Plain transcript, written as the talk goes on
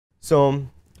So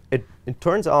it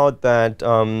turns out that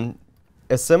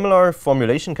a similar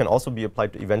formulation can also be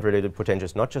applied to event-related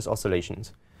potentials, not just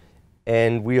oscillations.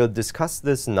 And we'll discuss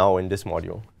this now in this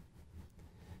module.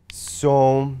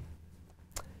 So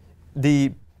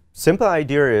the simple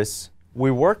idea is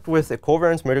we worked with a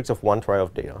covariance matrix of one try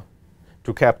of data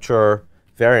to capture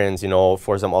variance,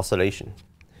 for some oscillation.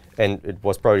 And it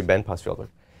was probably bandpass filtered.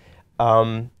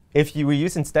 If you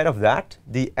use instead of that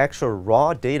the actual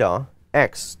raw data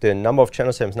x, the number of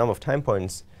channels times number of time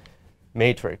points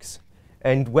matrix,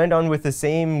 and went on with the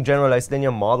same generalized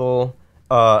linear model,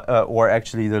 or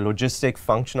actually the logistic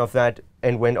function of that,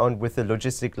 and went on with the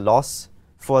logistic loss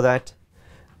for that.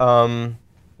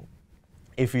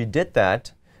 If we did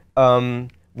that,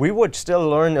 we would still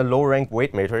learn a low-rank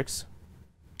weight matrix,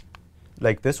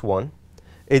 like this one.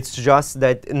 It's just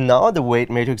that now the weight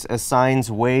matrix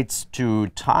assigns weights to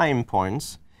time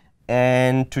points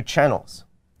and to channels.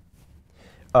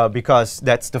 Because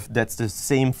that's the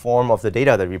same form of the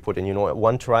data that we put in.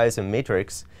 One try is a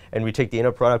matrix, and we take the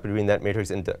inner product between that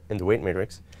matrix and the weight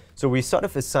matrix. So we sort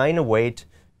of assign a weight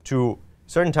to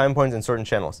certain time points and certain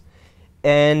channels.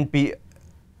 And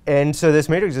so this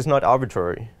matrix is not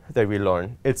arbitrary that we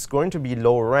learn. It's going to be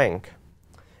low rank.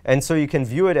 And so you can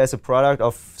view it as a product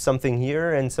of something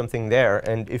here and something there.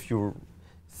 And if you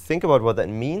think about what that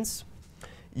means,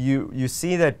 you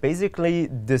see that basically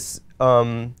this,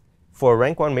 for a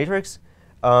rank 1 matrix,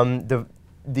 the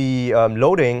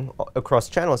loading across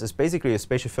channels is basically a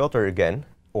spatial filter again,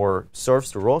 or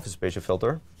serves the role of a spatial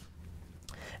filter.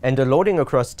 And the loading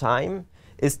across time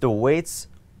is the weights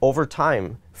over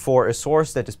time for a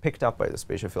source that is picked up by the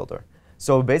spatial filter.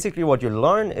 So basically what you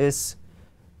learn is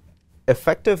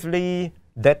effectively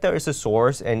that there is a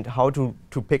source and how to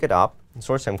pick it up,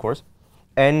 source time course,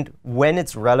 and when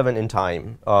it's relevant in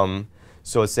time.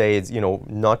 So say it's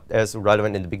not as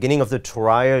relevant in the beginning of the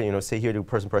trial. Say here the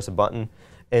person press a button,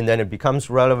 and then it becomes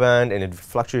relevant and it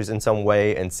fluctuates in some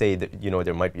way, and say that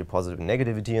there might be a positive and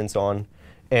negativity and so on.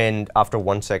 And after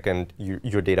 1 second,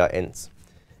 your data ends.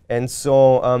 And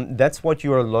so that's what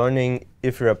you are learning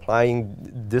if you're applying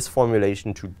this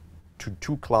formulation to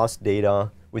two-class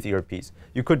data with ERPs.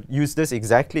 You could use this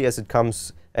exactly as it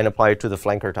comes and apply it to the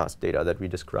flanker task data that we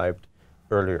described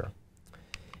earlier.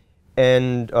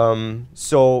 And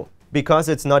so because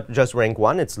it's not just rank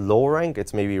 1, it's low rank,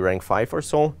 it's maybe rank 5 or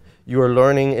so, you are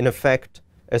learning, in effect,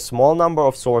 a small number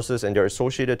of sources and their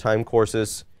associated time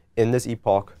courses in this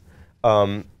epoch,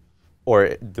 or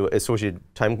the associated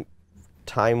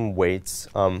time weights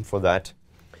for that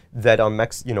are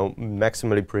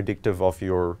maximally predictive of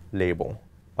your label,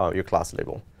 your class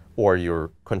label, or your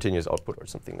continuous output or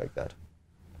something like that.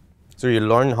 So you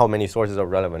learn how many sources are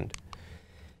relevant.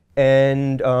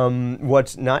 And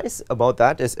what's nice about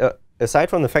that is, aside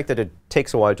from the fact that it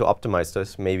takes a while to optimize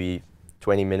this, maybe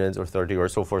 20 minutes or 30 or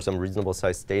so for some reasonable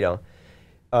sized data,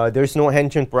 there's no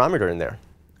hand-tuned parameter in there.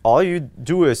 All you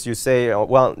do is you say,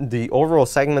 well, the overall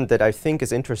segment that I think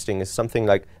is interesting is something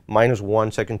like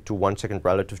 -1 second to 1 second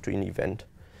relative to an event.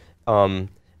 And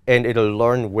it'll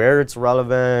learn where it's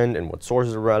relevant and what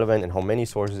sources are relevant and how many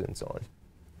sources and so on.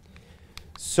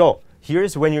 So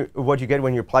here's what you get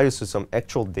when you apply this to some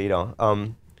actual data.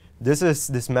 This is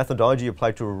this methodology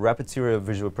applied to a rapid serial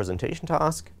visual presentation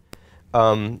task.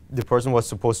 The person was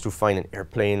supposed to find an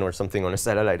airplane or something on a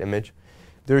satellite image.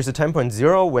 There's a time point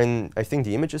 0 when I think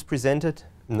the image is presented.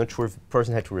 I'm not sure if the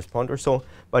person had to respond or so.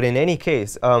 But in any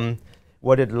case,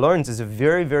 what it learns is a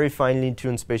very, very finely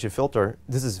tuned spatial filter.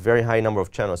 This is a very high number of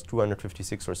channels,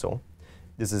 256 or so.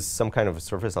 This is some kind of a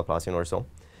surface Laplacian or so.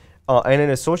 And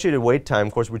an associated wait time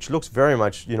course, which looks very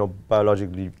much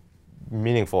biologically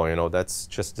meaningful. That's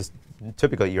just this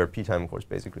typical ERP time course,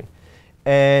 basically.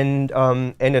 And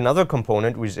another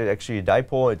component, which is actually a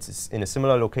dipole. It's in a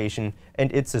similar location,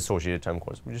 and it's associated time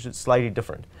course, which is slightly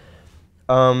different.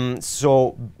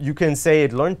 So you can say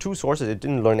it learned 2 sources. It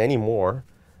didn't learn any more,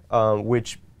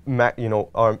 which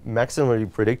are maximally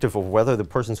predictive of whether the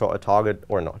person saw a target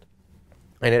or not.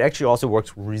 And it actually also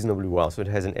works reasonably well. So it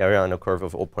has an area on a curve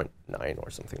of 0.9 or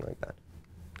something like that.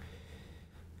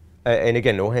 And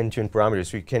again, no hand-tuned parameters.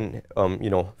 So you can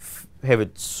have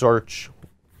it search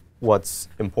what's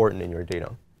important in your data.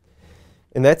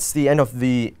 And that's the end of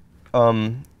the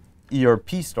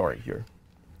ERP story here.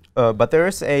 But there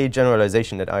is a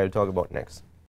generalization that I'll talk about next.